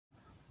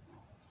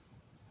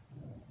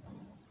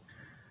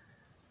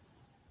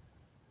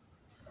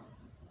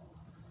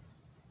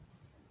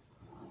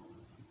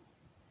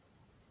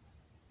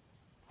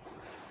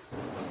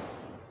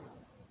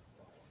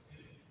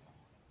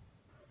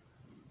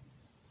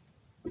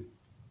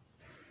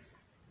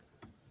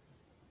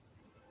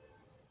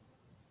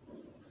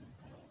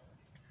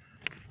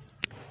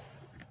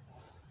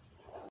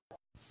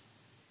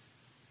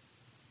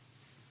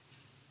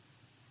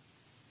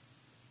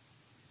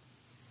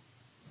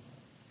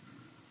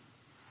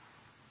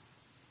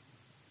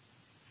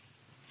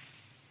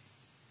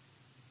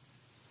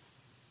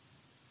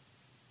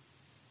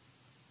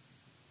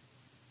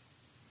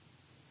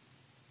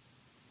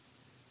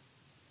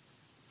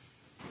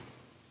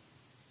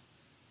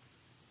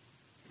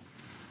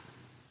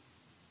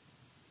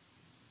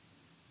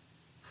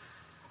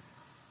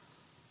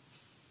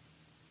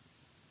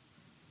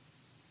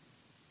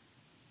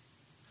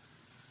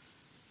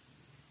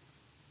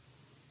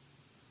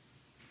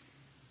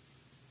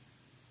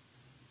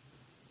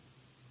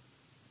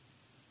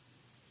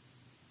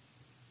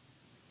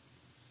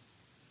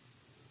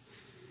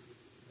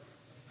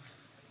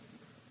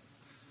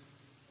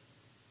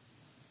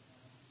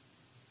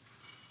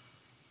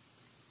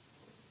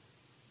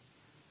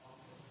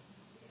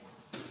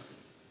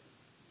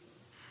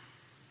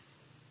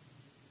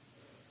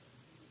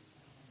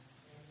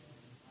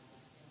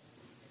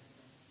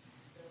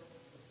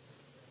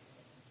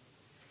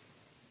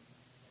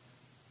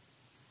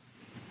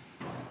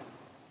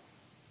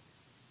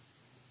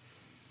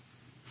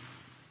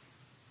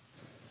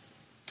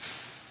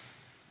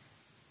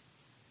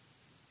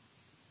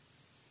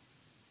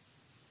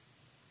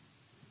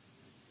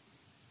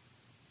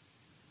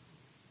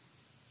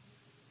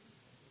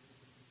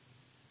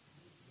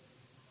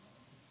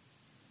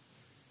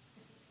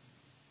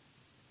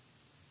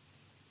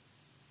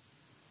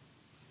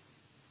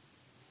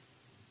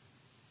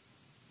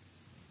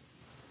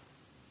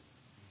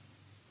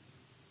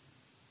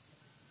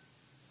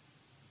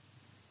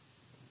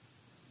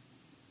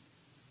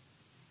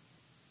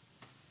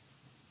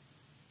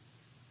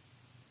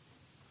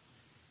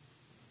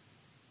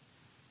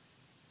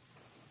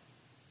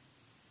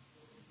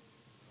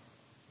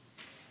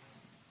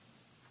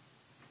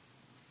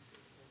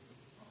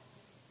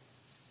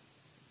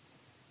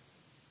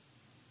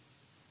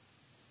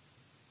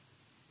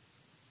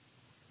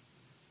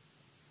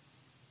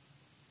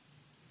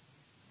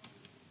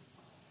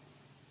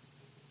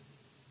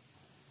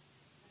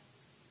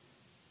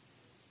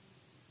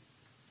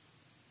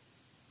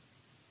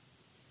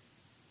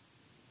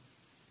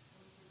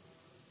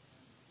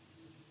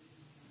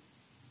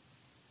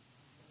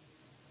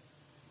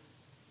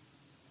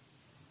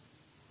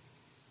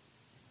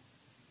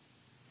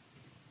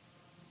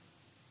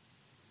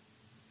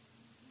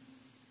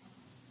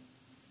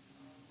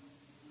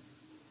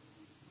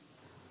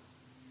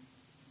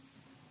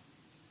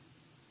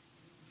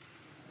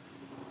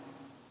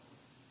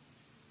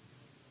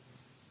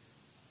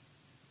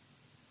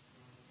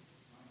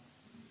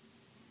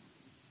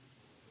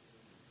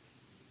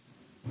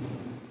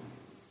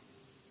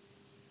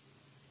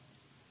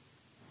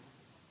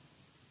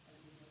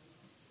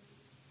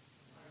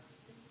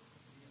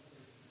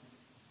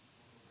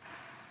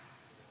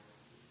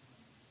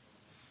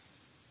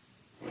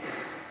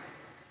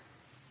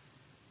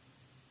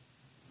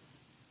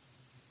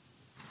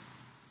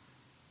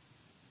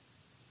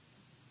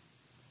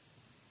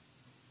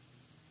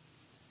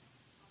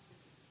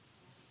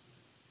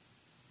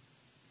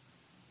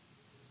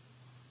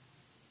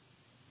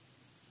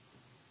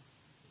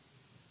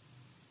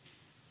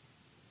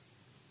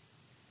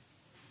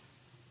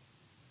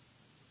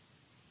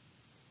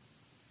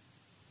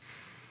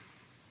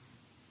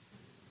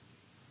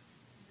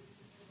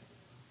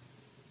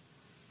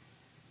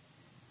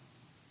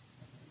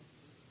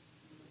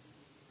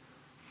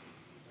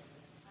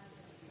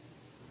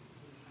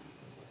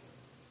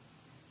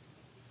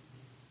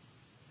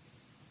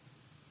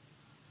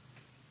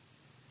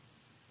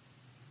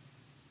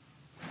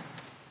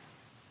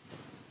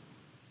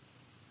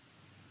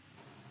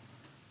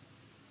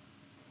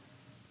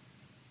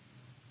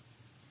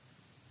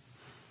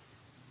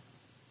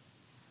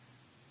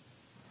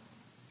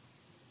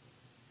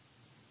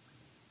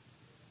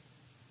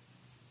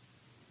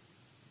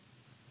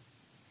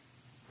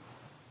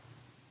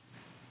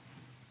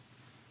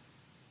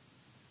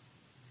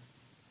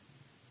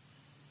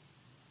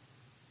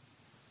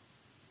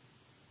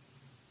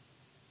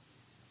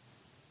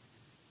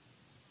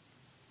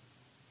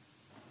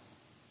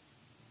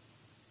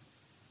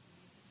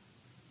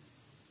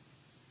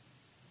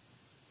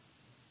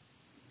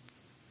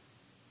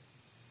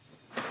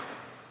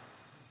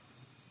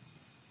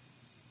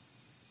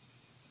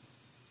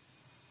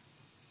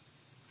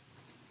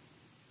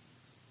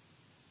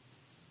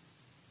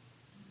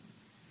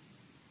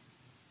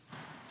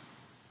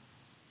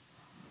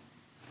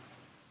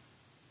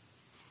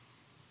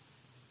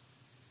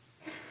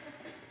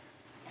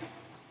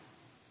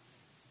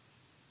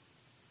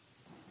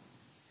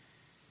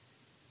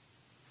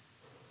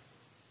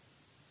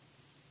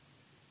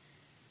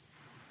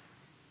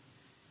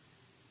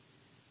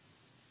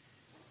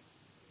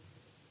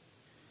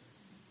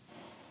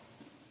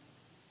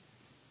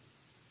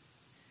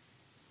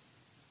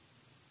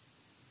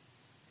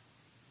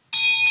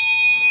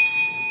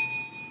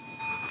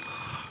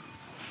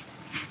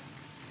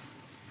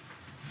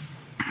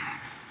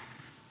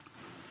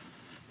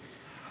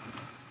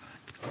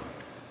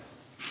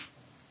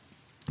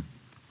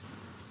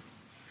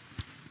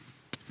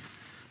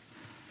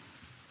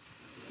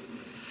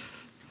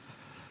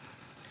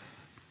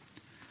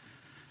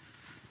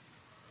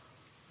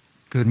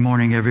Good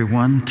morning,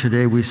 everyone.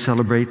 Today we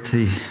celebrate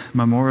the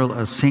memorial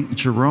of St.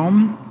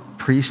 Jerome,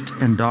 priest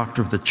and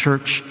doctor of the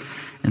Church,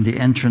 and the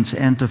entrance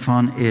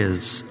antiphon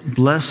is,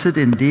 "Blessed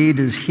indeed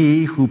is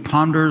he who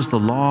ponders the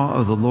law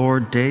of the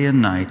Lord day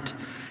and night.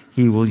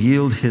 He will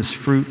yield his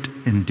fruit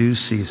in due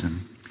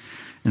season."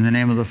 In the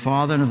name of the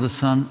Father, and of the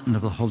Son, and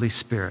of the Holy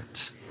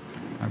Spirit.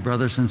 My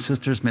brothers and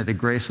sisters, may the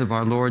grace of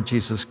our Lord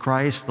Jesus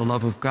Christ, the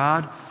love of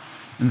God,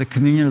 and the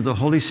communion of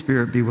the Holy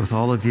Spirit be with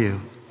all of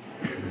you.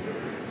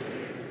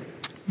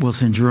 Well,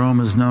 St.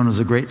 Jerome is known as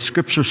a great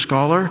scripture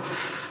scholar,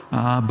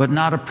 but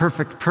not a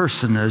perfect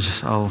person,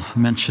 as I'll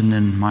mention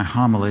in my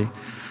homily.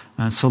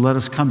 So let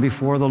us come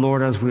before the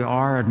Lord as we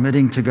are,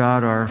 admitting to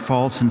God our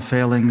faults and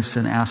failings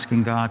and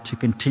asking God to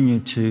continue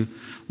to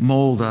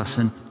mold us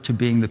into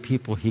being the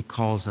people He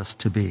calls us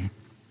to be.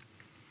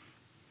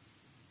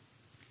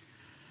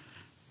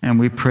 And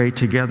we pray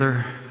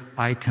together,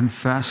 I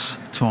confess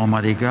to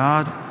Almighty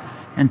God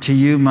and to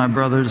you, my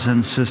brothers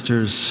and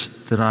sisters,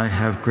 that I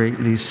have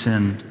greatly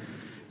sinned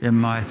in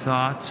my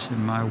thoughts,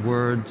 in my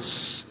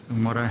words,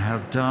 in what I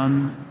have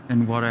done,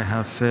 and what I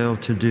have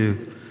failed to do,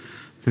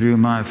 through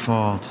my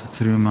fault,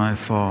 through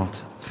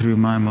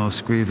my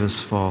most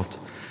grievous fault.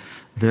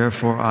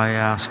 Therefore I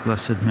ask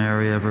Blessed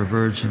Mary, ever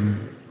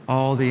Virgin,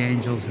 all the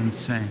angels and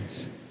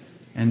saints,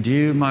 and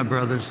you, my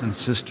brothers and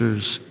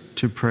sisters,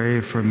 to pray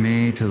for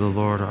me to the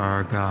Lord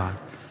our God.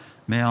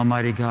 May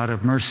Almighty God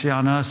have mercy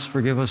on us,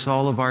 forgive us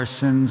all of our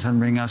sins, and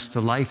bring us to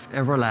life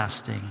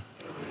everlasting.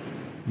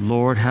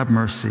 Lord, have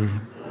mercy.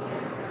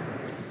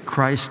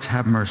 Christ,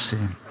 have mercy.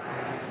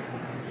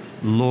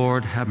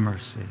 Lord, have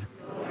mercy.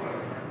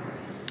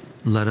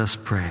 Let us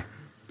pray.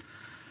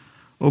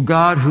 O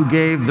God, who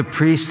gave the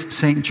priest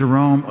St.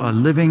 Jerome a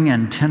living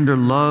and tender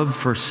love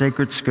for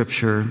sacred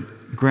Scripture,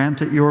 grant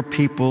that your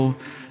people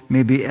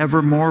may be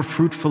ever more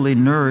fruitfully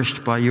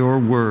nourished by your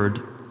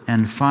word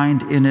and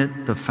find in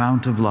it the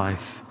fount of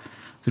life.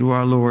 Through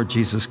our Lord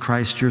Jesus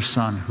Christ, your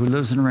Son, who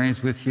lives and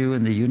reigns with you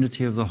in the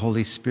unity of the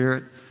Holy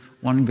Spirit,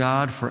 one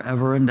God,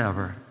 forever and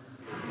ever.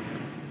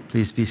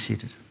 Please be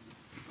seated.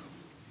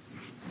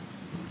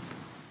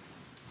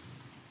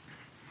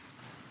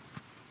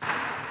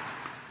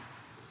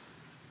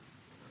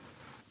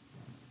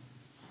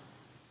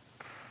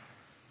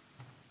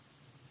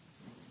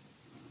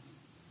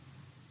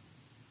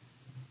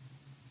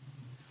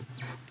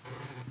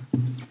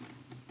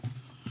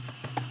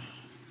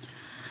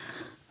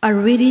 A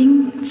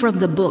reading from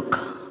the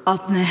book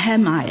of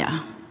Nehemiah.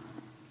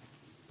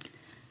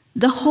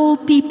 The whole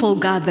people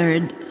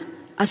gathered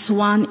as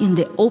one in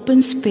the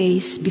open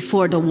space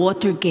before the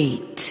water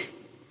gate.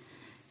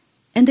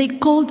 And they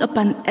called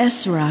upon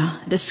Ezra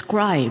the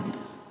scribe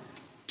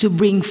to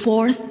bring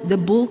forth the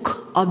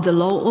book of the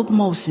law of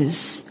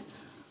Moses,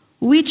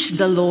 which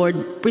the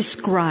Lord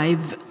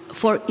prescribed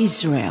for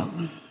Israel.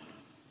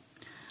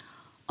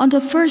 On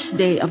the first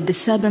day of the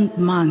 7th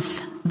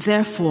month,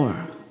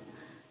 therefore,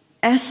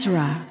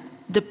 Ezra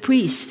the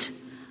priest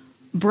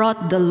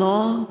brought the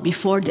law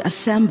before the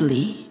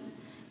assembly,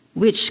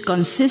 which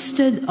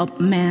consisted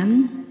of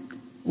men,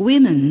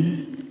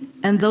 women,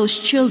 and those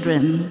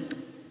children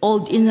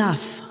old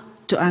enough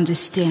to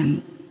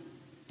understand.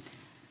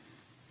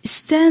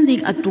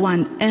 Standing at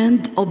one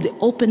end of the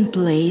open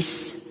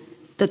place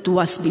that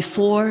was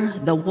before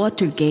the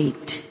water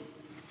gate,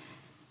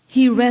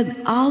 he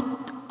read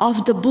out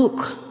of the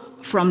book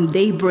from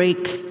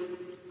daybreak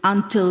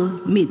until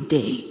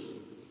midday,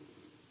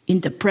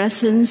 in the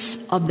presence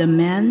of the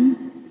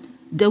men,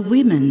 the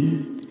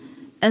women,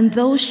 and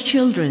those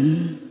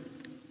children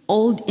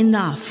old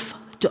enough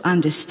to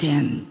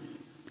understand.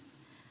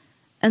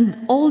 And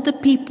all the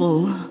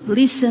people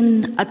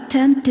listened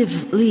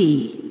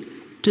attentively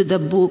to the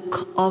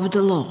book of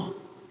the law.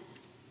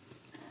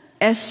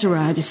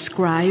 Ezra the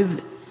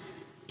scribe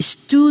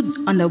stood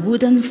on a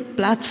wooden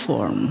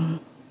platform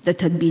that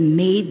had been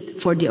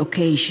made for the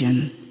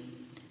occasion.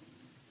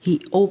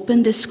 He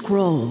opened the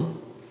scroll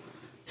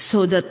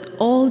so that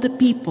all the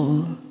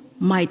people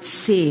might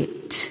see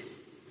it,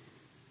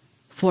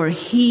 for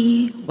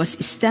he was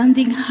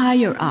standing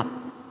higher up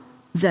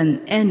than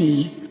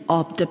any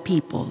of the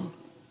people.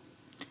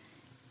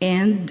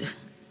 And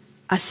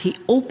as he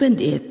opened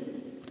it,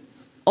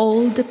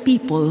 all the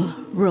people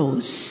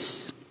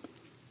rose.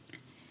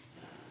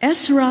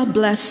 Ezra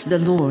blessed the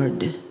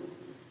Lord,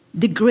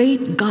 the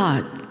great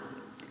God,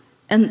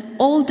 and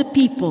all the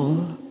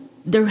people,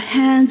 their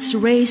hands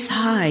raised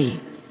high,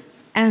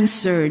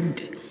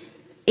 answered,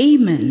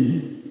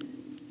 Amen,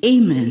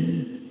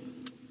 Amen.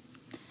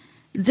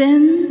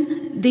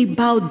 Then they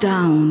bowed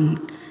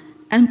down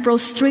and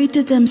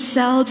prostrated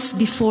themselves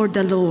before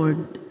the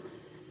Lord,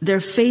 their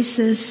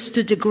faces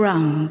to the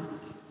ground.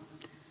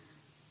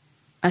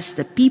 As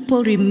the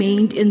people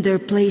remained in their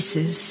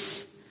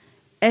places,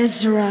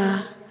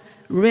 Ezra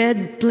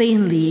read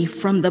plainly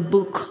from the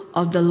book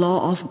of the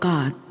law of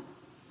God,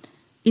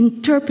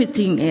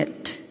 interpreting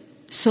it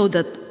so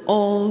that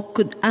all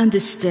could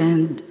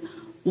understand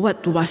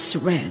what was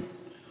read.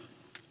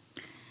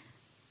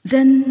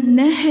 Then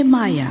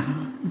Nehemiah,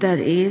 that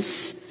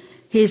is,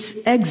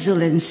 His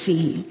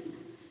Excellency,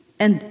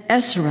 And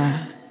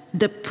Ezra,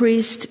 the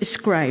priest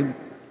scribe,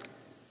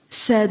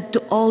 said to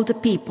all the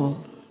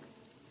people,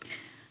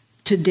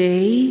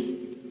 "Today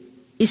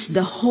is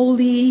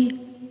holy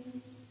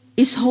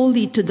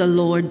to the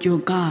Lord your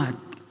God.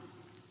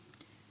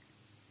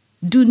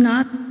 Do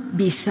not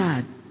be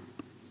sad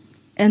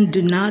and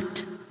do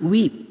not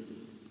weep,"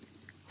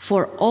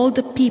 for all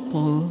the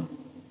people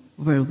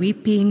were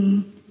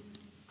weeping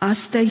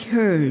as they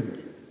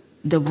heard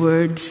the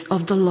words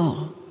of the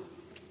law.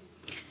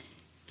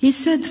 He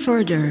said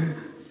further,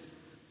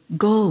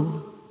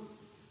 "Go,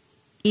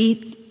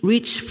 eat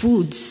rich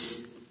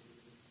foods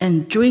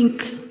and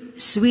drink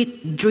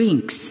sweet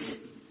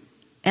drinks,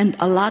 and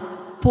allot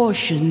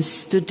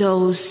portions to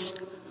those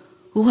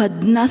who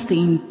had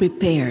nothing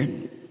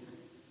prepared.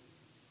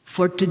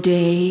 For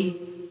today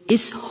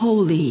is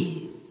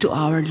holy to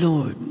our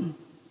Lord.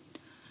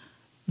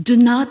 Do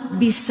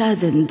not be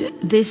saddened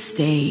this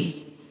day,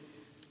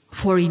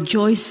 for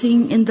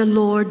rejoicing in the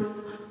Lord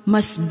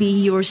must be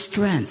your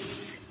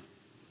strength."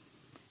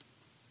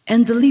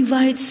 And the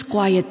Levites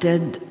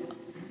quieted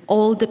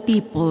all the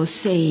people,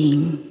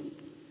 saying,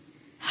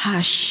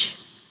 "Hush,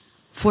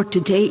 for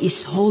today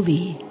is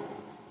holy,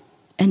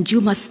 and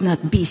you must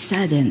not be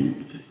saddened."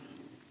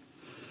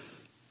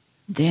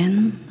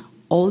 Then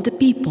all the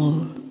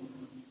people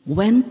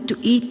went to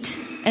eat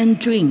and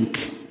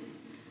drink,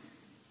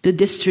 to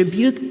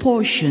distribute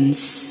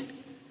portions,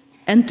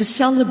 and to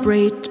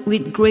celebrate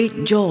with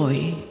great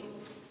joy,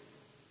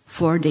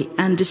 for they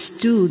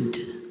understood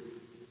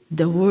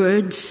the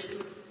words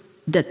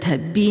that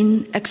had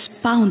been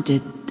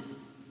expounded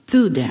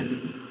to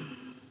them.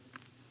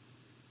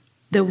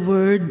 The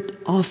word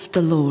of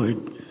the Lord.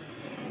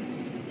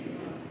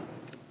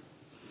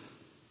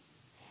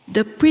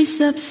 The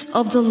precepts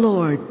of the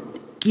Lord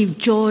give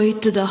joy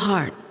to the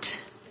heart.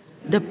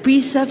 The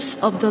precepts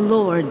of the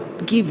Lord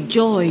give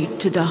joy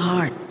to the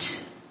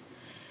heart.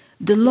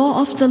 The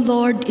law of the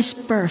Lord is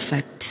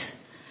perfect,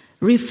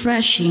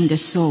 refreshing the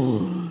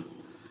soul.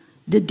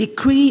 The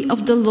decree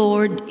of the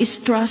Lord is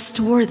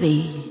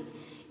trustworthy,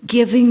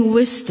 giving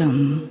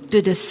wisdom to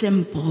the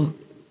simple.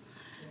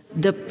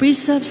 The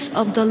precepts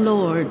of the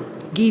Lord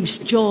gives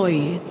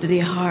joy to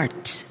the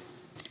heart.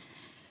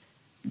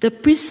 The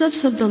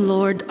precepts of the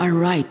Lord are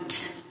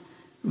right,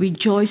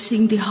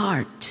 rejoicing the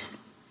heart.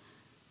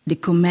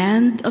 The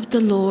command of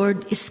the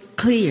Lord is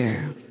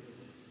clear,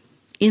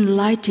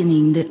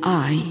 enlightening the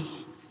eye.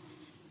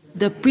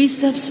 The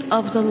precepts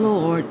of the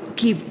Lord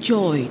give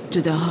joy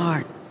to the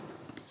heart.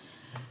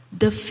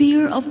 The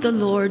fear of the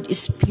Lord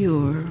is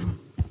pure,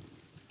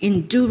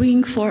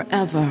 enduring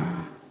forever.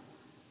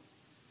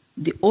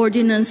 The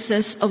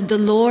ordinances of the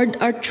Lord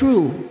are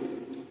true,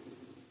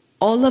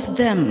 all of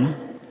them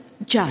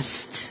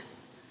just.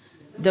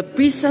 The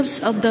precepts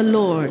of the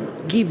Lord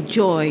give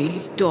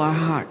joy to our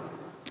heart.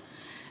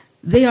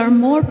 They are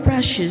more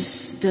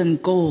precious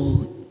than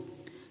gold,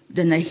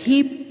 than a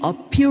heap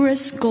of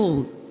purest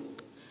gold,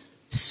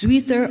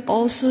 sweeter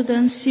also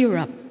than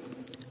syrup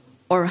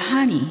or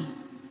honey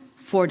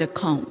for the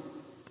comb.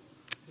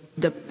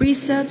 The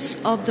precepts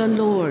of the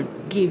Lord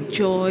give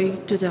joy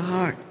to the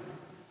heart.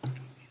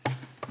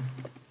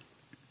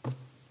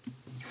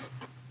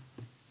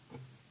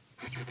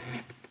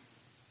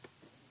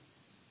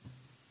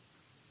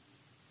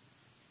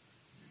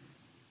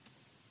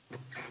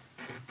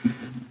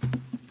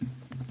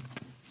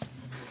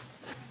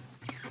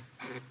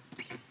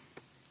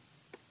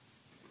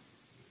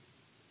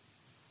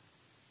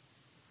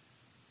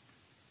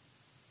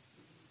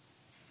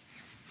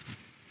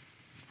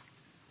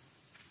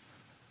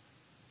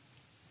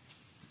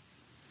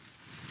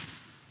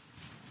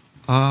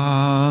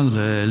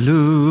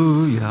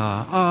 Alleluia,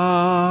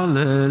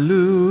 alleluia,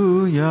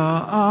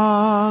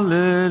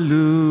 alleluia.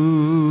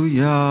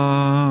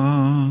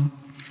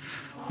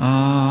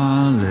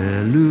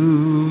 Alleluia,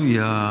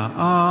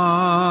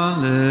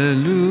 alleluia,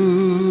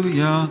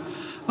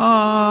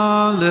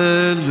 alleluia.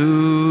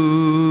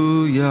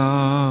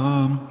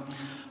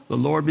 The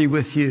Lord be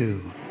with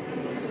you.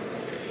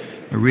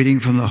 A reading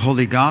from the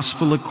Holy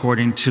Gospel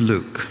according to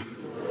Luke.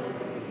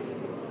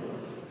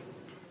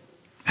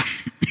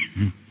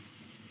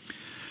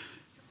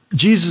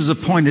 Jesus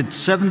appointed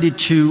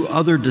 72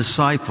 other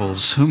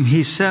disciples, whom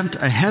he sent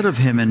ahead of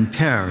him in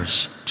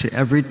pairs to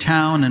every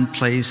town and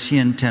place he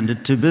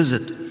intended to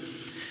visit.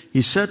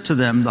 He said to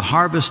them, "The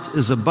harvest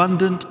is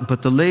abundant,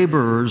 but the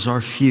laborers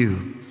are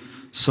few.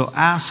 So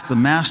ask the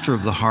master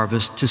of the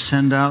harvest to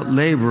send out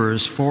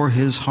laborers for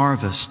his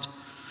harvest.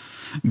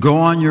 Go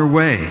on your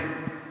way.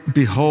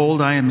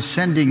 Behold, I am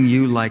sending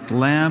you like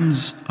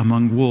lambs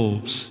among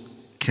wolves.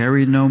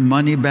 Carry no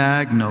money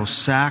bag, no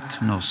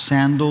sack, no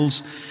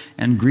sandals,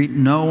 and greet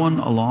no one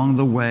along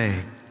the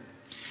way.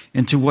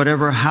 Into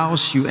whatever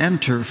house you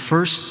enter,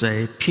 first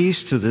say,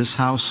 'Peace to this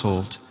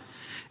household.'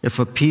 If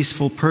a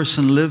peaceful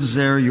person lives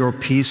there, your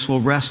peace will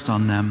rest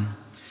on them.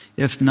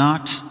 If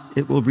not,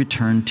 it will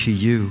return to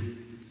you.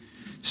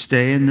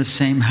 Stay in the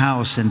same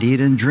house and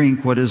eat and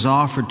drink what is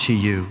offered to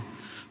you,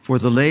 for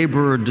the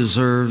laborer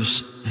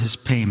deserves his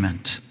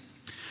payment.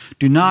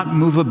 Do not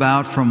move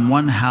about from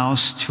one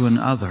house to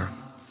another.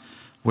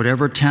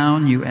 Whatever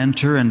town you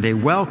enter and they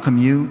welcome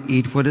you,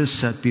 eat what is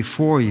set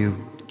before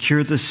you.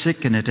 Cure the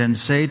sick in it and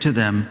say to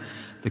them,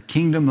 the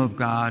kingdom of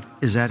God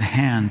is at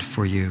hand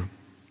for you.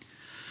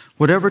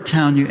 Whatever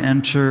town you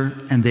enter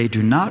and they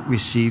do not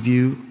receive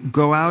you,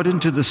 go out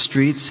into the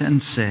streets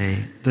and say,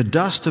 the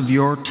dust of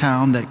your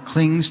town that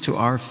clings to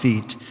our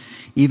feet,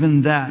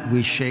 even that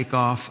we shake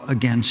off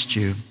against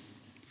you.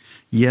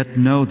 Yet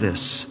know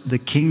this, the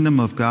kingdom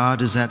of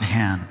God is at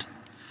hand.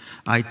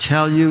 I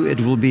tell you, it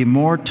will be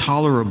more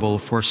tolerable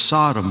for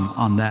Sodom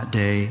on that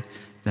day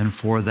than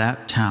for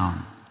that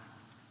town.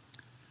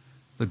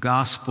 The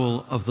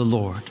gospel of the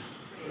Lord.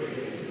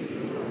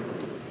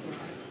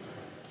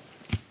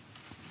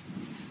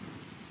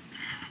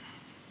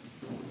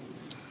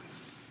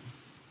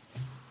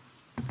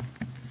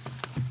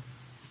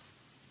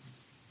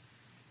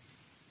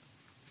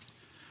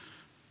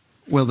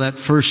 Well, that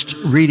first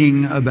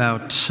reading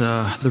about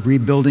the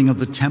rebuilding of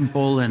the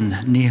temple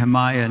and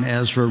Nehemiah and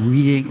Ezra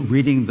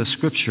reading the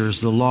scriptures,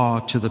 the law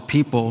to the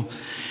people,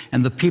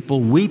 and the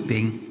people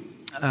weeping,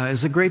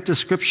 is a great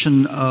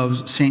description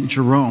of St.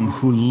 Jerome,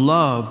 who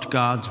loved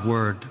God's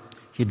word.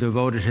 He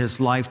devoted his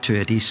life to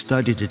it. He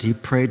studied it. He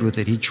prayed with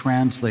it. He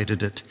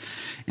translated it.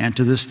 And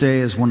to this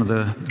day is one of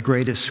the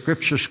greatest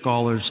scripture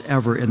scholars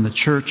ever in the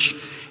church,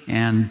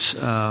 and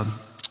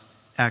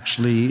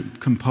actually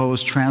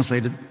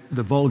translated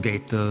the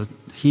Vulgate, the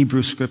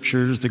Hebrew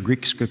scriptures, the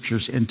Greek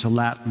scriptures into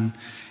Latin,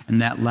 and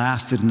that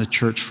lasted in the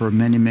church for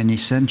many, many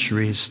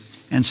centuries,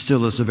 and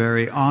still is a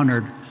very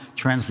honored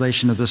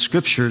translation of the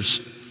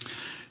scriptures.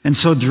 And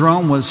so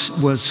Jerome was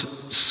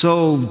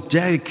so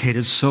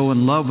dedicated, so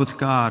in love with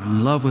God,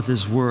 in love with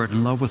his word,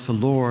 in love with the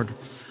Lord.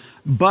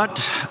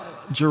 But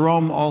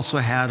Jerome also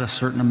had a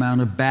certain amount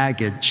of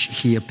baggage.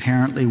 He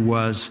apparently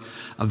was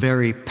a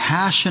very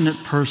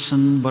passionate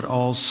person, but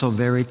also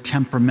very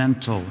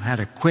temperamental,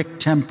 had a quick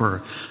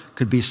temper,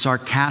 could be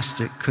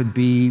sarcastic, could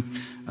be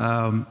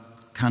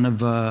kind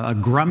of a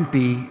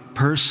grumpy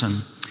person,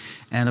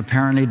 and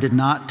apparently did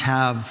not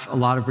have a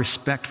lot of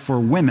respect for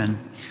women.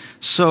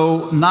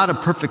 So not a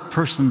perfect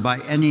person by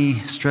any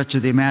stretch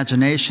of the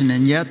imagination,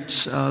 and yet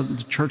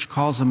the church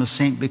calls him a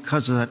saint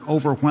because of that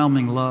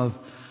overwhelming love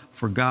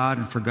for God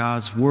and for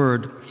God's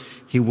word.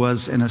 He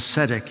was an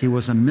ascetic, he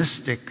was a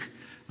mystic,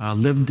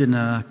 lived in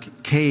a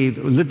cave,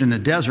 lived in a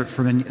desert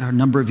for a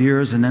number of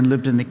years, and then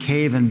lived in the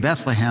cave in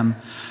Bethlehem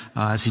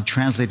as he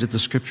translated the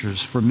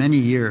scriptures for many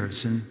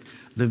years and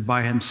lived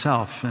by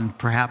himself. And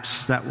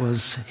perhaps that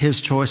was his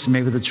choice and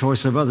maybe the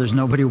choice of others.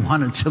 Nobody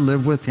wanted to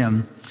live with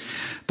him.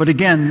 But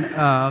again,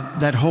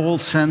 that whole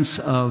sense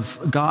of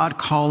God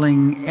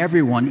calling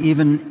everyone,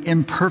 even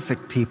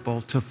imperfect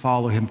people, to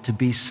follow him, to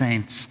be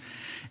saints,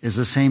 is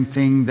the same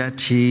thing that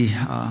he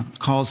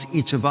calls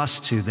each of us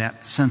to,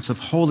 that sense of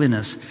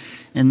holiness.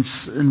 In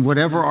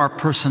whatever our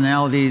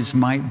personalities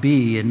might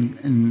be,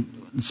 in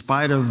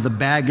spite of the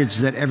baggage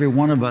that every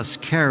one of us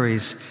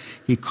carries,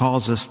 he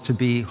calls us to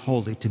be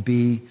holy, to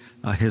be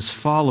his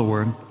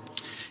follower.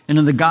 And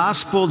in the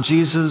gospel,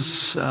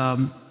 Jesus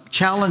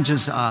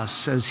challenges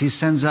us as he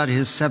sends out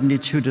his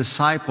 72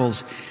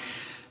 disciples.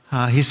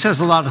 He says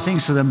a lot of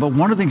things to them, but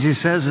one of the things he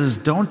says is,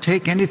 don't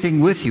take anything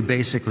with you,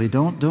 basically.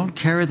 Don't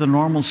carry the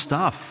normal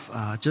stuff.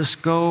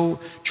 Just go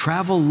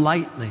travel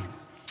lightly.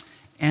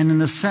 And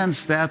in a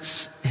sense,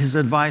 that's his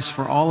advice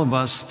for all of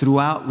us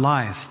throughout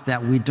life,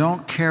 that we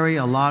don't carry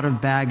a lot of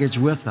baggage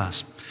with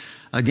us.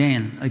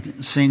 Again,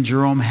 St.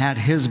 Jerome had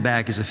his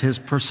baggage of his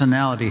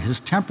personality, his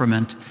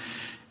temperament.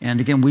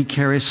 And again, we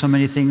carry so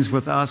many things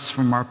with us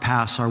from our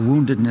past, our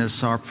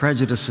woundedness, our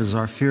prejudices,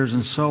 our fears,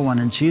 and so on.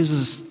 And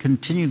Jesus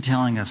continued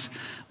telling us,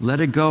 let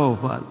it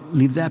go,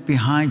 leave that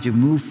behind you,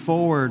 move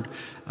forward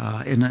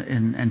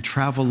and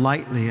travel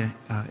lightly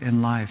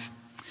in life.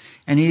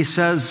 And he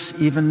says,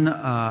 even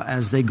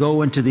as they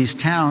go into these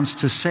towns,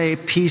 to say,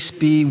 peace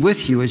be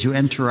with you as you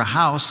enter a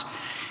house.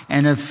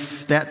 And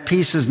if that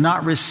peace is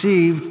not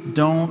received,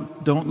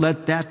 don't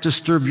let that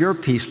disturb your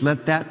peace.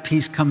 Let that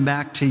peace come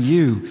back to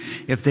you.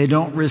 If they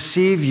don't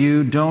receive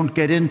you, don't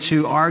get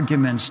into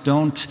arguments.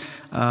 Don't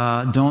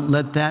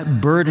let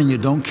that burden you.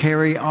 Don't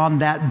carry on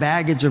that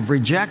baggage of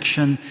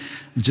rejection.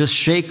 Just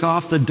shake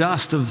off the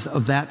dust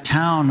of that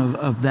town,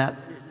 of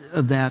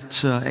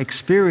that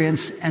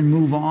experience, and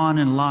move on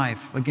in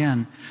life.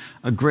 Again,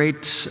 a great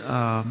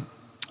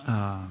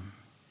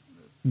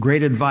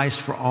advice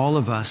for all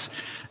of us,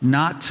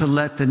 not to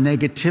let the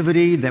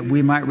negativity that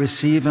we might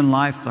receive in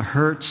life, the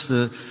hurts,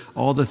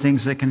 all the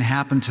things that can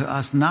happen to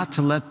us, not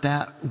to let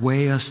that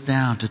weigh us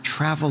down, to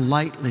travel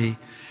lightly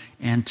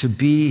and to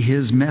be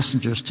his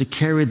messengers, to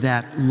carry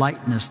that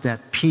lightness, that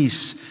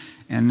peace.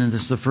 And then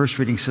the first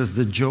reading says,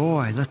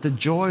 let the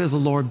joy of the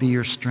Lord be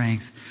your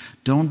strength.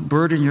 Don't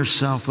burden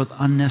yourself with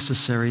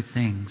unnecessary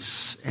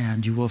things,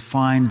 and you will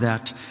find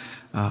that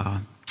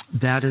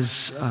that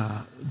is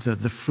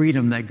the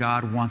freedom that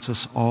God wants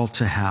us all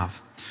to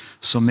have.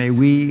 So may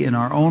we, in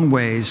our own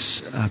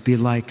ways, be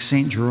like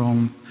St.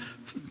 Jerome,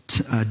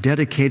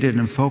 dedicated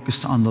and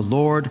focused on the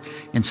Lord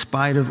in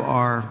spite of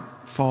our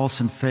faults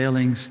and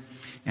failings,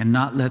 and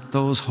not let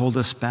those hold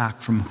us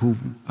back from who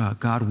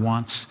God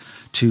wants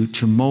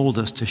to mold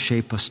us, to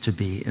shape us to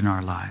be in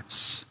our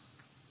lives.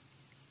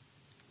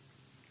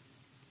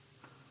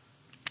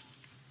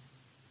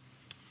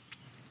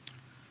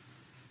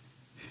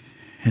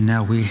 And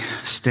now we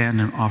stand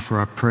and offer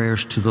our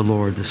prayers to the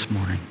Lord this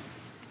morning.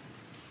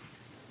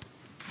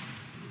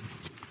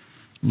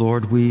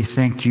 Lord, we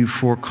thank you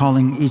for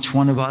calling each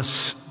one of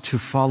us to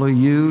follow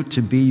you,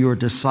 to be your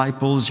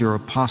disciples, your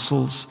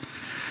apostles.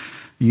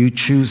 You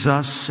choose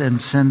us and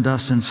send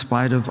us in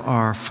spite of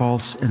our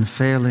faults and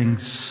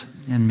failings.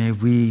 And may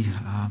we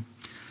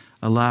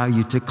allow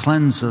you to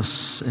cleanse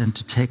us and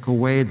to take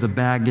away the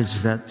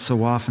baggage that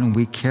so often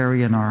we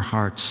carry in our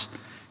hearts.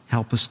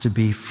 Help us to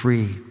be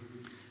free.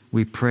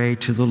 We pray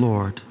to the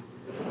Lord.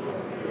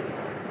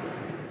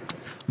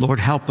 Lord,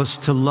 help us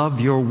to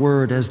love your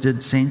word as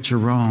did St.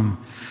 Jerome.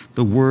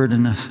 The word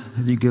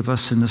that you give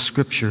us in the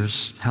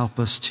scriptures. Help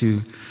us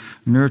to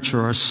nurture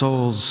our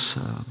souls,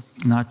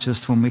 not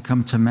just when we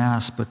come to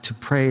Mass, but to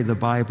pray the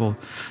Bible,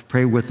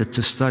 pray with it,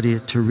 to study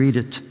it, to read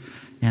it,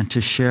 and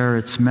to share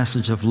its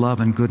message of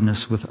love and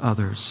goodness with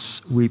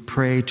others. We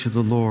pray to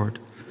the Lord.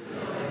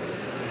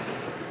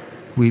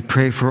 We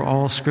pray for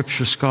all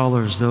scripture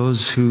scholars,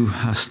 those who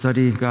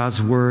study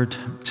God's word,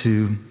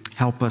 to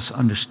help us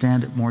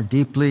understand it more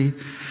deeply.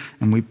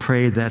 And we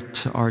pray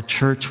that our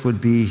church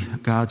would be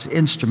God's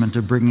instrument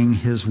of bringing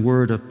his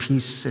word of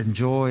peace and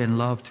joy and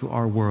love to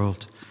our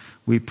world.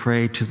 We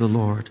pray to the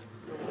Lord.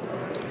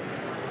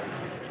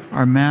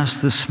 Our Mass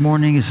this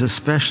morning is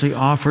especially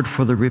offered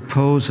for the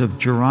repose of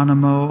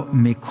Geronimo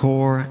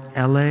Mikor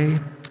Ele.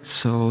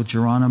 So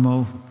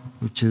Geronimo,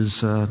 which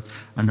is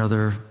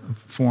another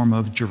form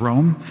of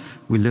Jerome,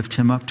 we lift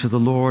him up to the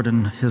Lord,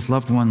 and his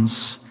loved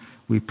ones,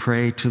 we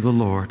pray to the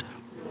Lord.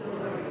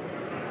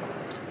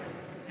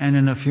 And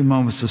in a few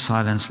moments of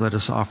silence, let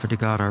us offer to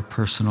God our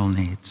personal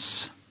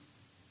needs.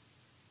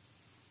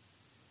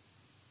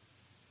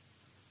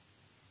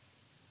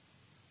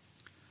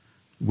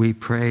 We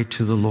pray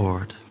to the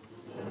Lord.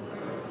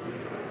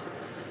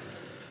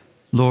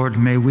 Lord,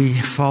 may we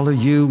follow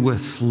you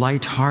with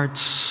light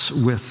hearts,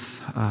 with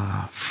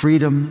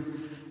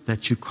freedom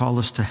that you call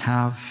us to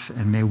have,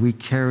 and may we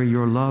carry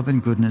your love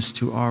and goodness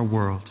to our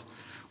world.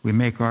 We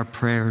make our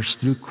prayers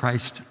through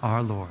Christ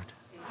our Lord.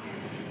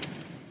 Amen.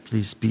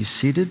 Please be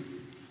seated.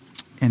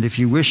 And if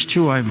you wish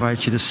to, I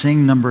invite you to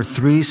sing number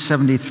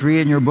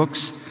 373 in your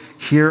books,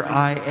 Here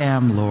I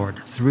Am, Lord,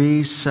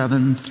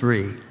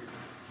 373.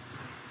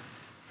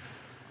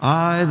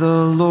 I,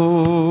 the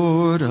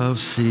Lord of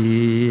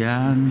sea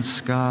and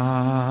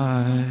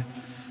sky,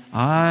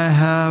 I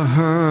have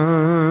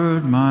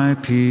heard my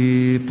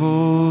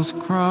people's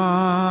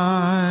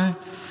cry.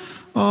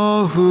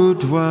 All who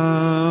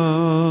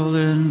dwell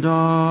in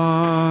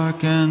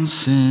dark and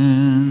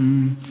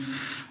sin,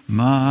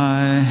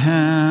 my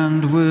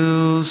hand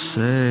will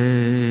save.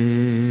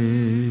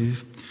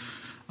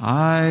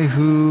 I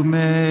who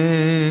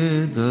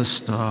made the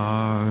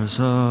stars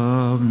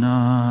of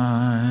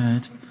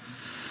night,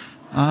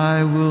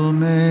 I will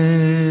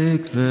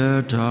make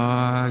their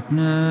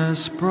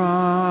darkness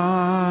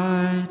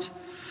bright.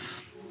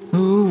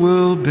 Who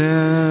will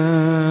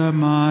bear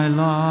my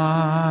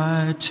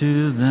light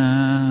to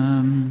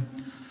them?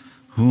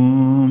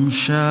 Whom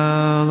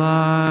shall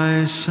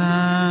I send?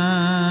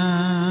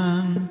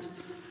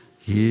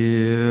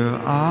 Here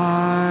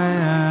I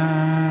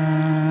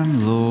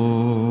am,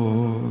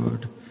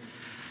 Lord.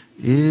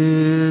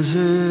 Is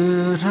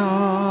it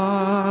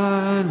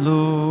I,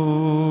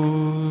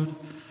 Lord?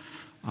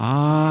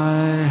 I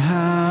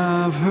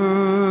have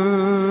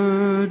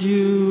heard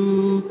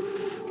you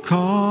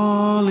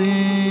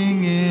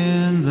calling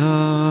in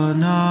the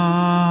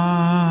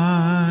night.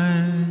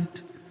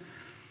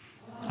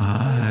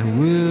 I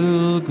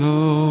will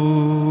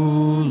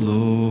go,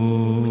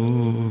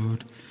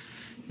 Lord,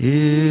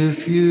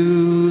 if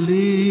you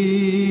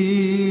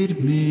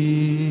lead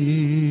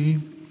me.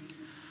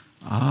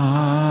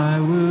 I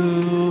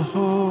will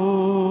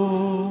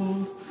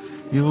hold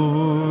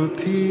your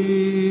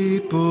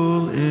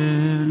people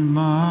in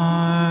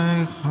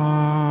my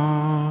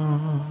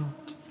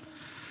heart.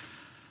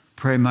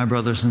 Pray, my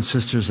brothers and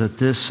sisters, that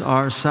this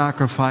our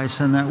sacrifice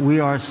and that we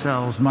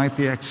ourselves might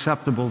be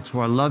acceptable to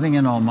our loving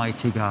and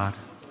almighty God.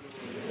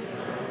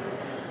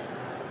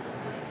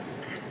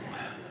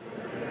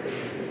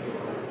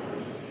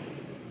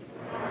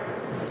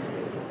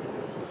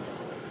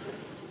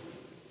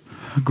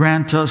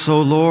 Grant us,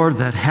 O Lord,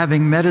 that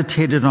having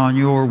meditated on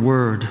your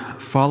word,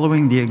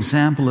 following the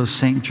example of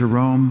St.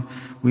 Jerome,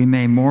 we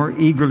may more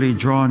eagerly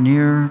draw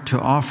near to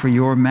offer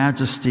your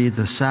majesty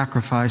the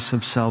sacrifice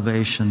of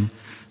salvation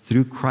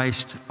through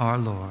Christ our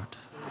Lord.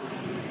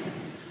 Amen.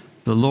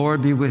 The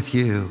Lord be with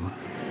you.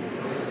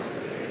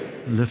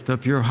 Lift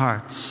up your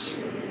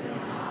hearts.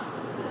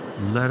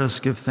 Let us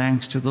give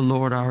thanks to the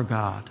Lord our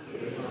God.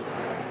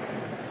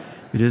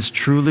 It is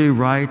truly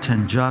right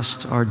and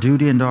just, our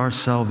duty and our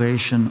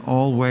salvation,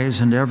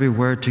 always and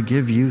everywhere to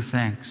give you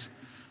thanks,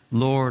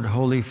 Lord,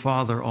 Holy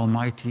Father,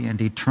 Almighty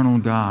and eternal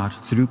God,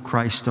 through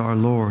Christ our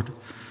Lord.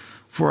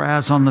 For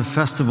as on the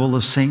festival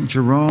of St.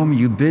 Jerome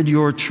you bid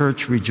your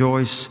church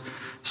rejoice,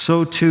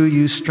 so too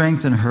you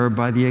strengthen her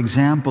by the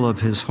example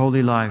of his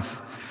holy life,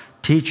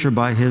 teach her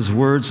by his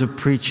words of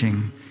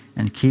preaching,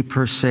 and keep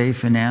her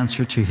safe in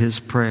answer to his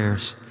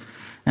prayers.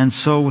 And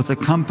so with the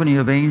company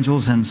of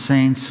angels and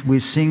saints we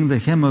sing the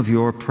hymn of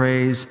your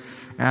praise,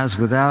 as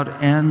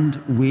without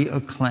end we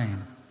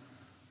acclaim.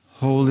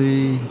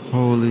 Holy,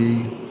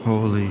 holy,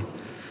 holy,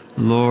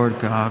 Lord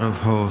God of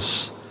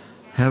hosts,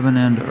 heaven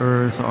and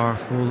earth are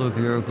full of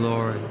your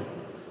glory.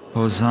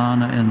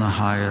 Hosanna in the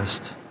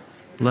highest.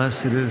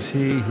 Blessed is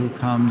he who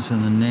comes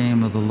in the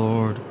name of the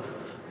Lord.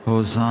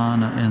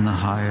 Hosanna in the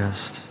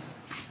highest.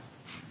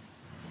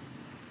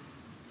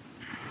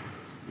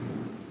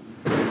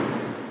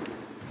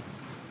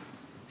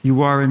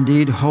 You are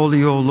indeed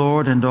holy, O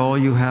Lord, and all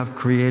you have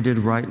created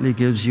rightly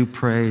gives you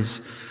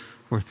praise.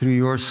 For through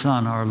your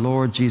Son, our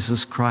Lord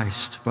Jesus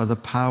Christ, by the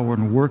power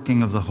and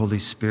working of the Holy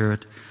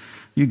Spirit,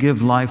 you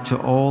give life to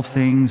all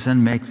things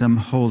and make them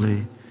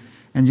holy.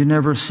 And you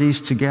never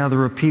cease to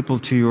gather a people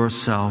to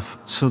yourself,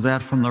 so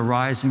that from the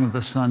rising of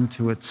the sun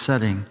to its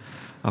setting,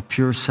 a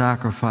pure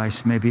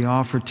sacrifice may be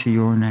offered to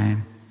your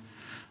name.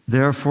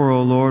 Therefore,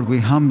 O Lord, we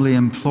humbly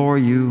implore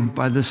you,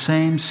 by the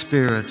same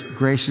Spirit,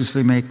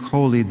 graciously make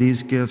holy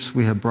these gifts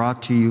we have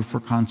brought to you for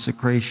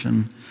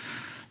consecration,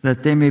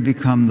 that they may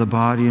become the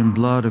body and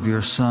blood of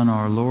your Son,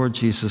 our Lord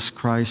Jesus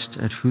Christ,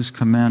 at whose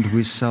command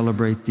we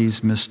celebrate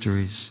these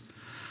mysteries.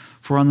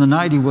 For on the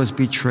night he was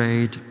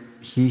betrayed,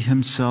 he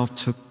himself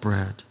took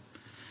bread,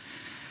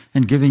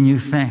 and giving you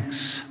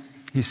thanks,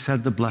 he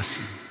said the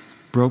blessing,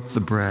 broke the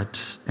bread,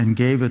 and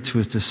gave it to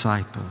his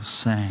disciples,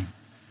 saying,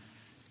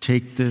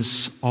 "Take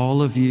this,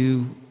 all of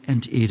you,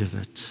 and eat of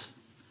it,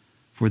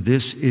 for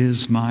this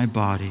is my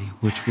body,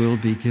 which will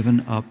be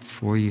given up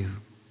for you."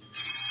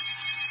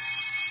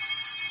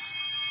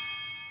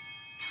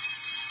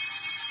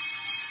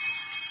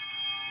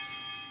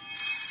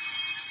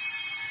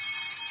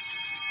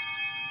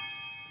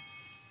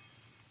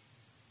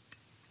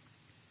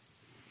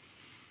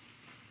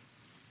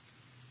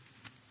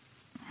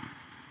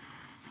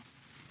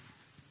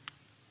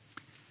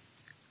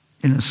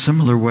 In a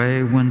similar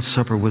way, when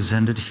supper was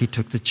ended, he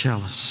took the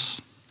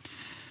chalice.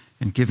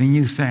 And giving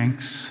you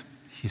thanks,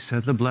 he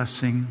said the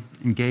blessing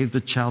and gave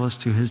the chalice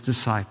to his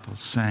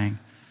disciples, saying,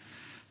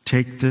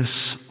 "Take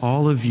this,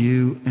 all of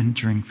you, and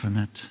drink from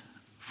it.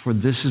 For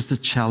this is the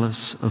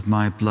chalice of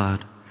my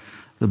blood,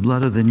 the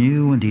blood of the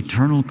new and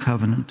eternal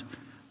covenant,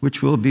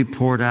 which will be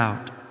poured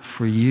out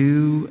for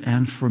you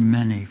and for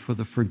many for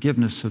the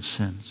forgiveness of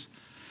sins.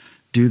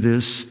 Do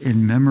this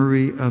in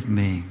memory of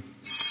me."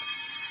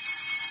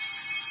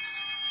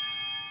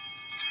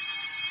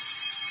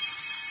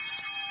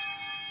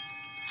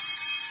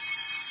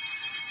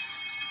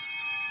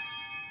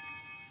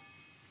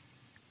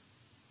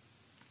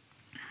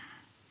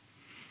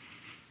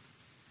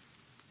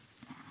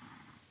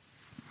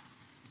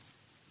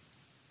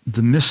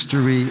 The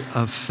mystery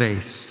of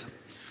faith.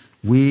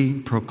 We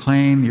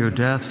proclaim your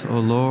death, O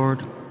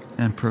Lord,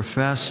 and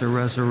profess your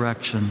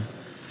resurrection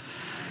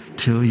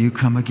till you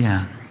come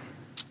again.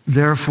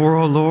 Therefore,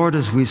 O Lord,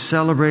 as we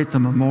celebrate the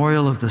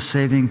memorial of the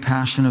saving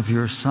passion of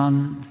your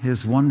Son,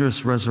 his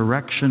wondrous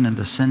resurrection and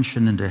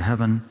ascension into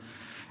heaven,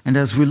 and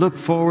as we look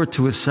forward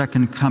to his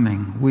second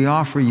coming, we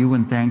offer you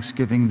in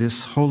thanksgiving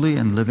this holy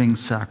and living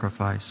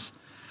sacrifice.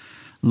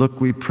 Look,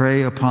 we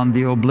pray, upon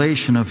the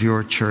oblation of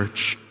your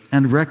church,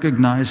 and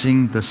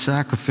recognizing the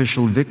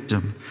sacrificial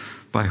victim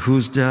by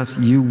whose death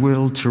you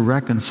willed to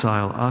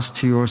reconcile us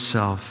to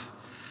yourself,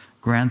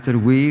 grant that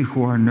we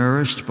who are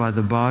nourished by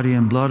the body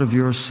and blood of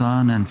your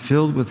Son and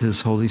filled with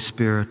his Holy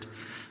Spirit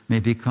may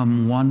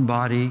become one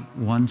body,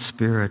 one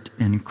spirit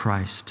in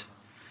Christ.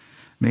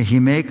 May he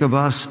make of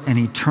us an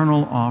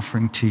eternal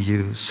offering to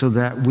you, so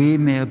that we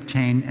may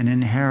obtain an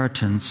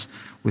inheritance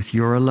with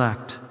your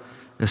elect,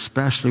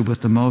 especially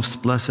with the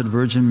most blessed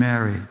Virgin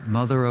Mary,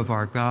 Mother of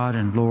our God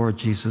and Lord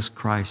Jesus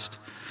Christ,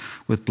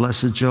 with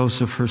blessed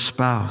Joseph, her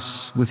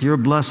spouse, with your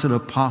blessed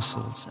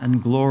apostles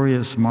and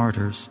glorious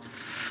martyrs,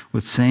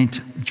 with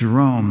Saint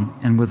Jerome,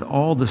 and with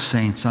all the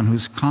saints on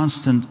whose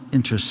constant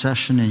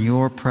intercession in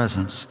your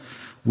presence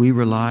we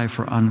rely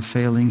for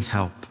unfailing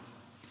help.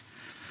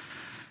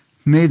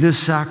 May this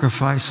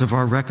sacrifice of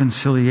our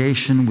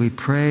reconciliation, we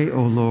pray,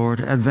 O Lord,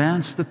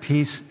 advance the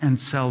peace and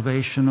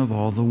salvation of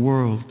all the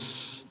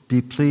worlds.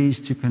 Be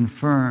pleased to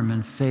confirm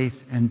in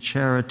faith and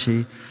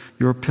charity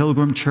your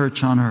pilgrim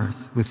church on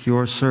earth with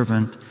your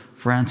servant,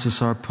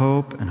 Francis our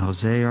Pope and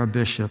Jose our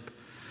Bishop,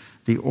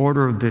 the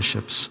order of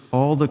bishops,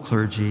 all the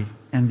clergy,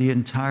 and the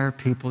entire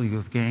people you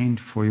have gained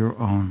for your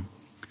own.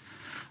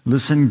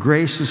 Listen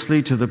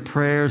graciously to the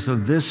prayers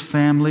of this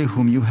family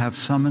whom you have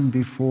summoned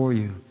before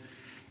you.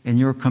 In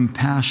your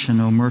compassion,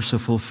 O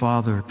merciful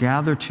Father,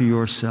 gather to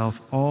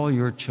yourself all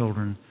your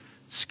children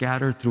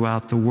scattered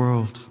throughout the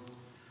world.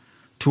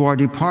 To our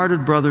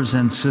departed brothers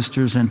and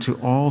sisters, and to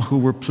all who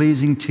were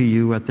pleasing to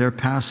you at their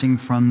passing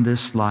from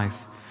this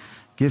life,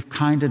 give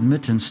kind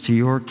admittance to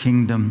your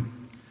kingdom.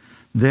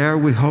 There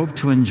we hope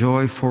to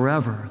enjoy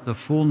forever the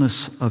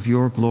fullness of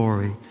your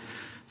glory.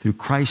 through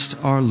Christ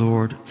our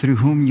Lord, through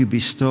whom you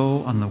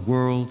bestow on the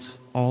world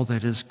all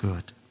that is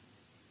good.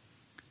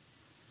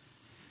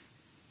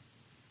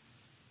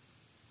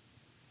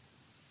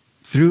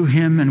 Through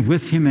him and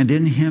with him and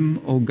in him,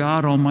 O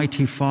God,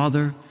 Almighty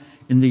Father,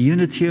 in the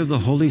unity of the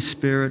Holy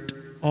Spirit,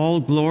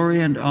 all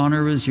glory and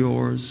honor is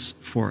yours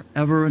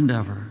forever and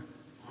ever.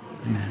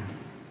 Amen.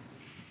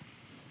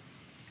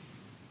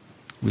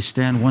 We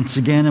stand once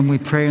again and we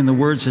pray in the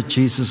words that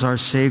Jesus our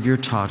Savior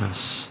taught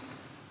us.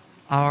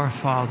 Our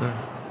Father,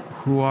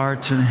 who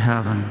art in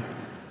heaven,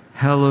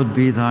 hallowed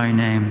be thy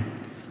name.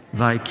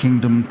 Thy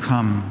kingdom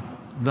come,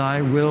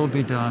 thy will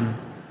be done,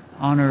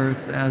 on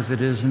earth as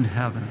it is in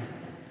heaven.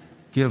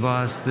 Give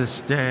us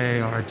this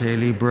day our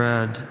daily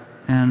bread,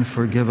 and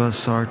forgive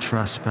us our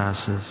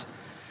trespasses,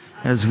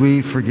 as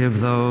we forgive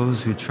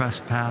those who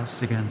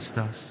trespass against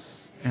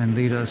us. And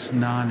lead us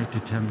not into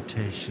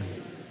temptation,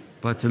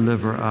 but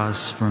deliver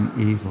us from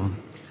evil.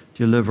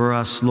 Deliver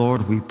us,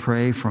 Lord, we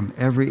pray, from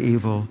every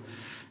evil.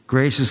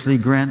 Graciously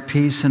grant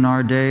peace in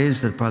our days,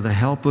 that by the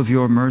help of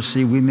your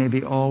mercy we may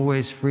be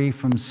always free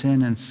from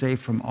sin and safe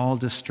from all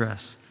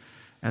distress,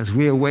 as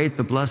we await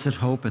the blessed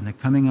hope and the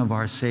coming of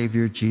our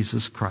Savior,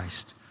 Jesus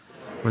Christ.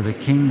 For the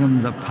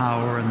kingdom, the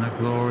power, and the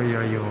glory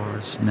are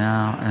yours,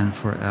 now and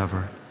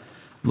forever.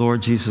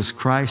 Lord Jesus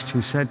Christ,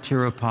 who said to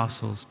your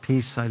apostles,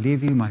 "Peace I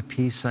leave you, my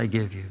peace I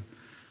give you,"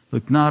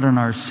 look not on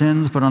our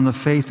sins, but on the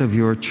faith of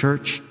your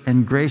church,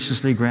 and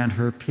graciously grant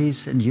her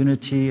peace and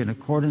unity in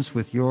accordance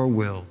with your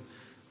will,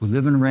 who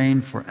live and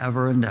reign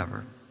forever and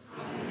ever.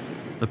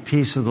 Amen. The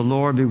peace of the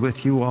Lord be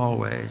with you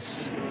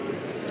always.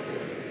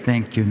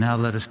 Thank you. Now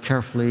let us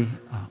carefully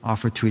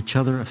offer to each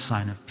other a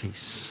sign of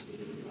peace.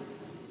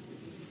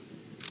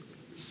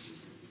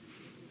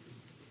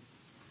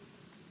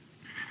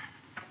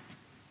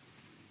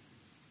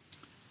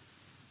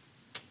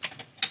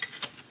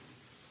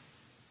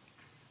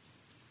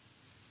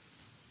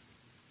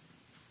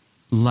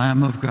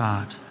 Lamb of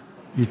God,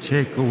 you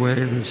take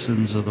away the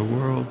sins of the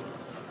world,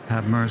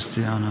 have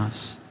mercy on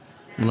us.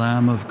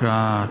 Lamb of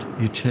God,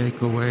 you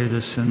take away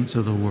the sins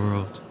of the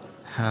world,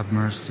 have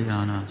mercy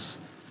on us.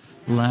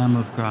 Lamb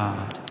of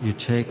God, you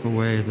take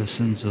away the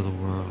sins of the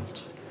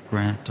world,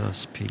 grant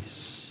us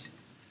peace.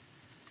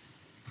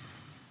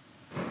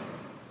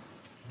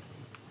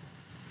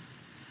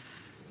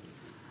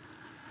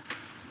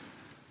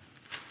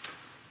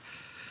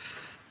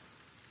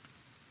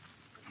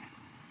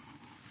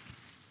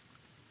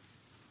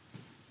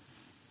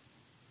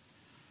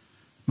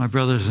 My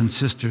brothers and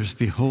sisters,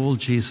 behold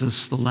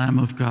Jesus, the Lamb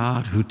of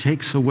God, who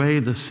takes away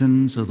the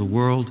sins of the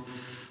world.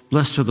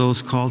 Blessed are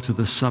those called to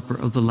the supper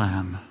of the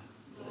Lamb.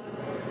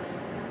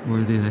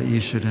 Worthy that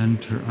you should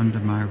enter under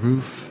my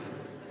roof,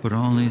 but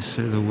only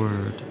say the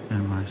word,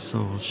 and my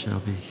soul shall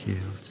be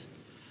healed.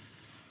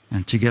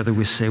 And together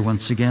we say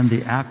once again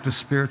the act of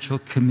spiritual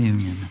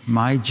communion.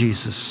 My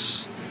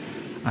Jesus,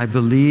 I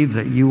believe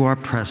that you are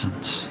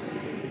present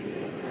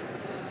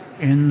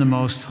in the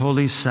most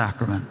holy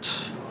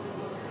sacrament.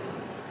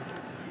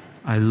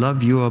 I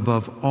love you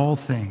above all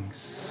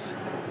things,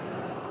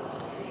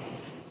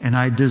 and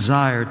I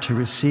desire to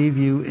receive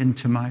you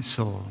into my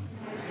soul.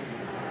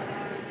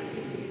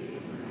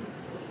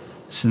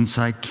 Since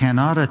I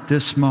cannot at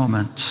this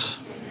moment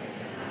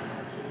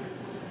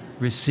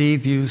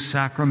receive you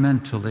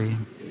sacramentally,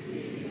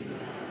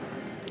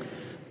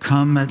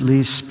 come at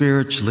least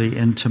spiritually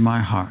into my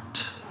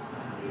heart.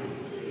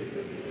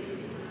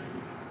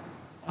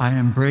 I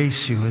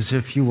embrace you as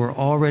if you were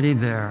already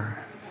there,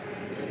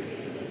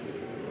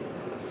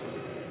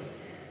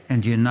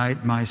 and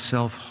unite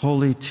myself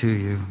wholly to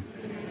you.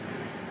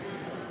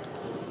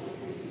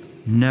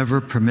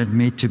 Never permit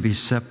me to be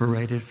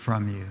separated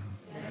from you.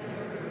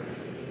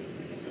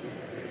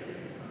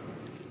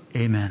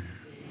 Amen.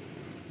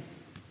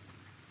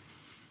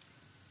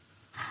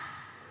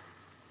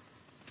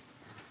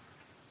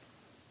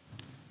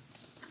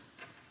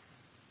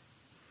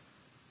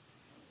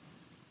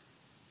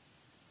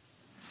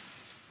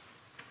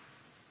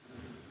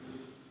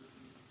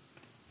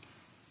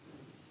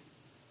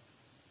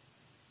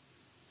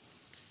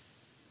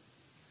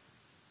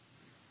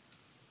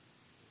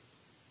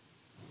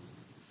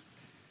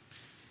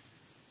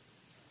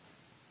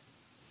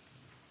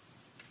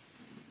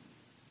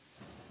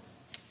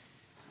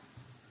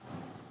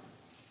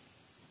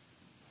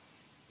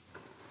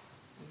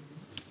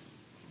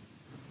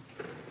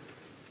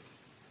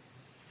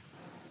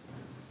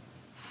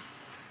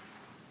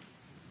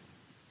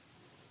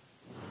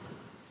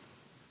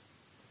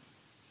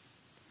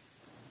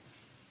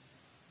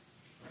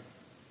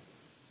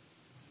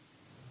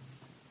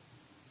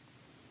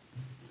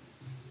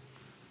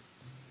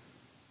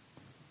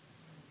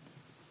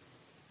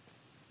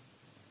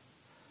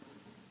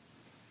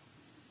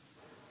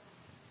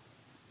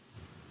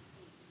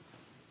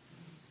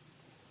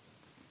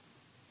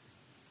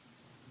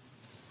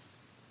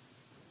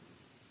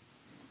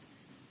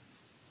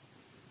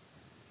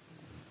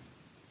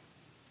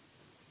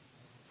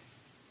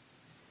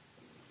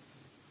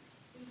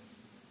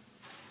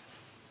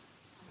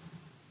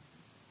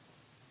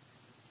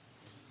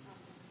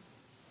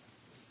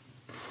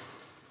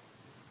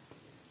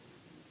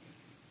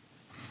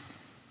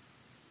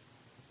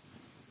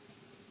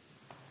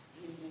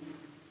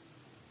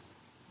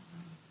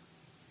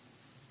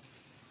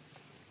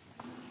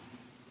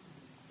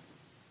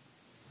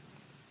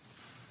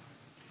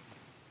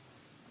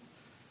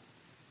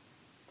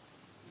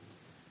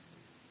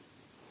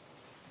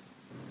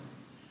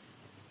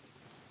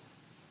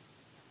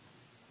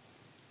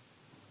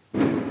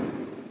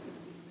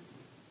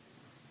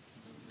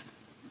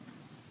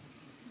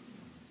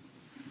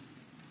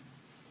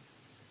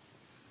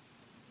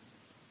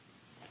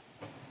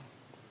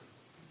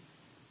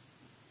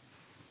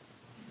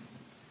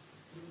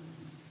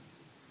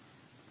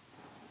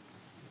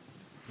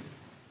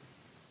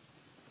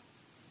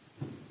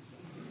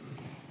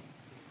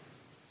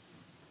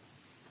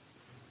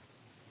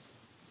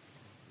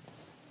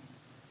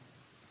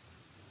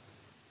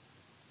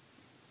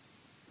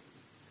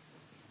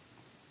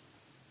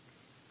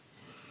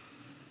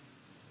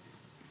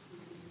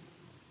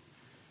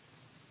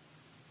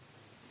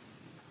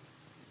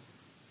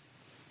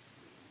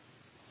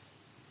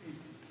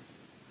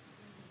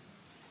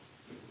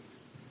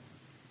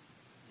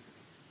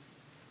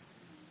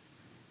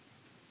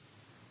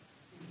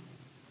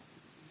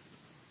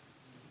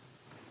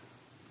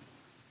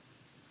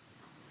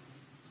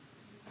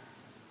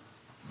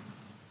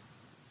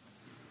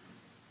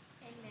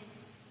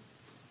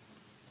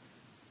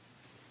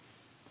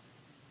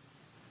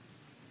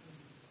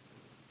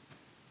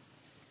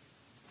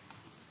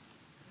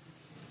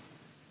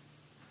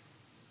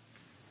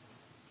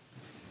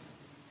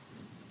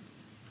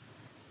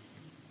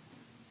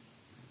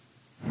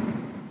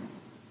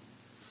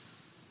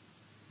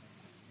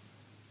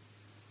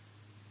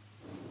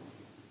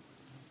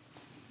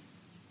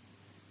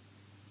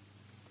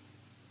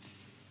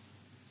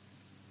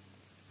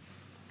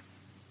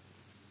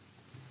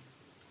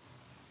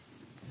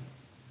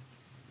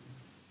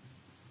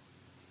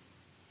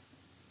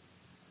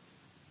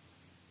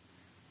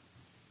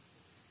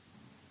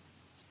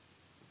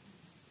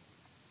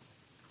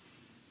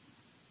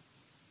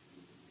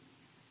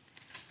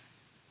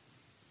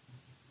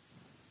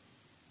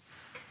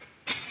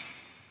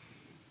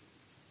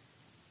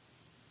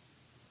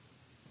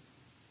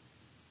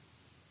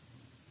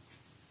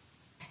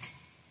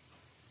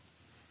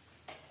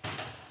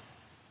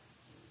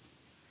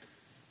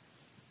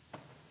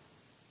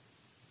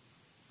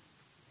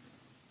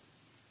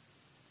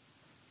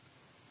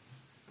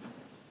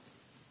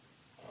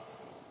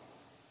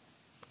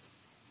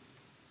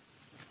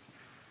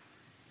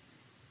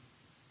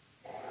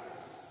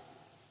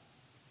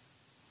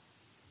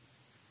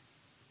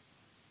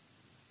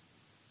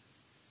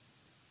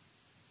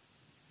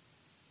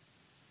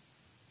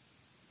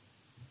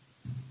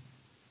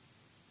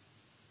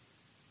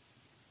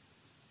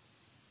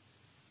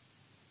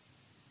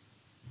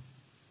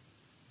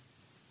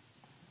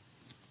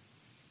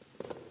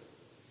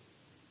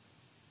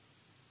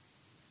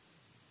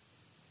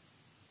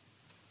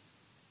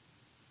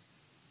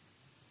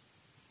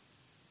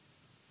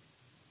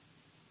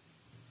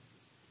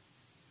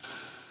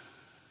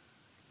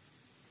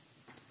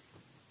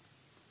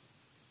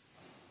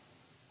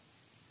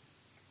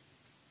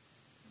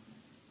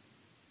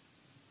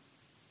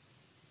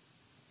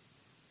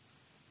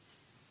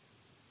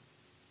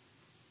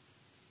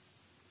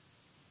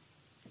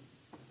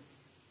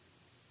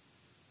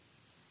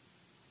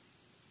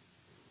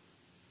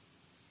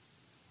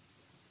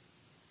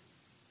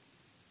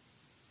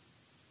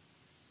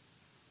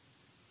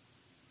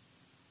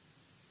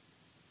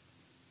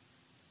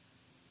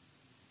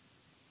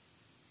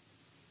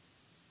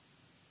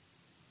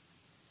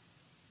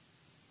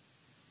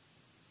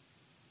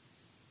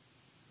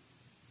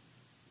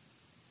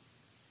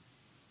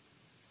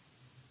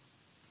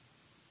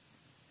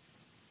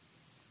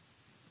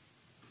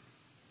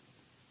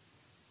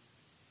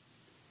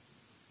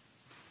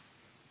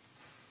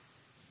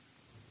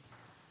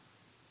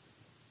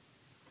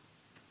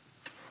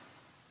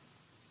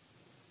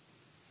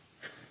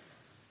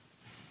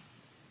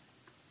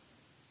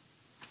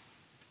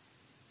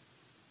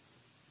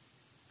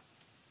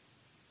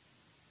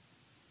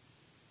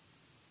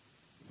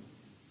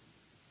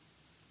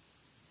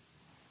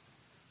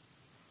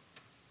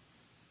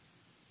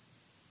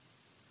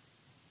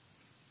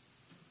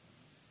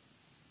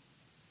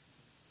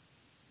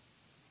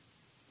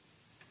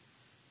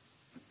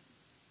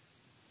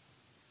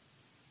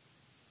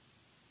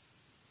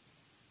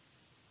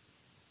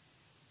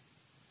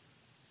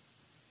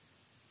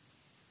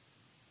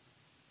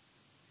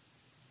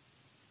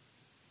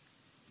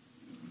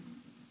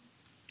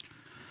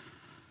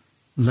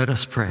 Let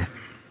us pray.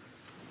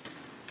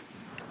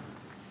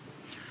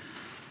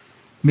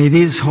 May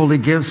these holy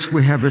gifts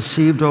we have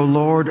received, O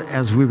Lord,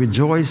 as we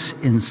rejoice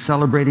in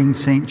celebrating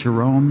St.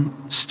 Jerome,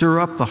 stir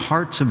up the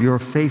hearts of your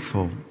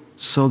faithful,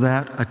 so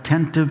that,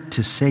 attentive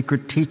to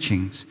sacred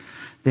teachings,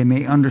 they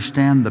may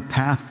understand the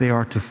path they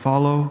are to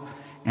follow,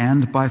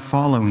 and by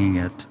following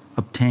it,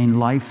 obtain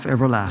life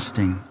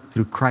everlasting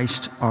through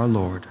Christ our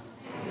Lord.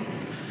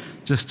 Amen.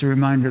 Just a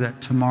reminder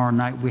that tomorrow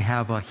night we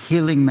have a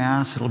healing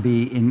mass. It'll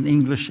be in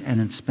English and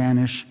in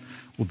Spanish.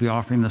 We'll be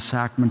offering the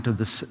sacrament of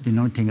the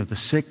anointing of the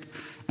sick.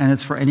 And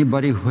it's for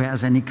anybody who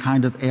has any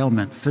kind of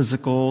ailment,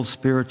 physical,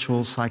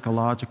 spiritual,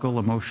 psychological,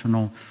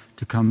 emotional,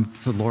 to come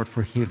to the Lord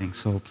for healing.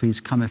 So please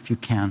come if you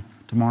can.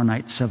 Tomorrow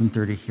night,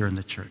 7:30 here in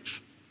the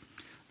church.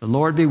 The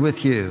Lord be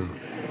with you.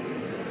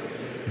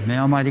 May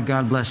Almighty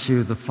God bless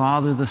you, the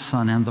Father, the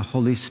Son, and the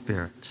Holy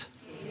Spirit.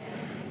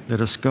 Amen.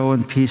 Let us go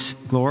in peace,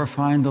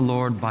 glorifying the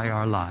Lord by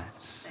our lives.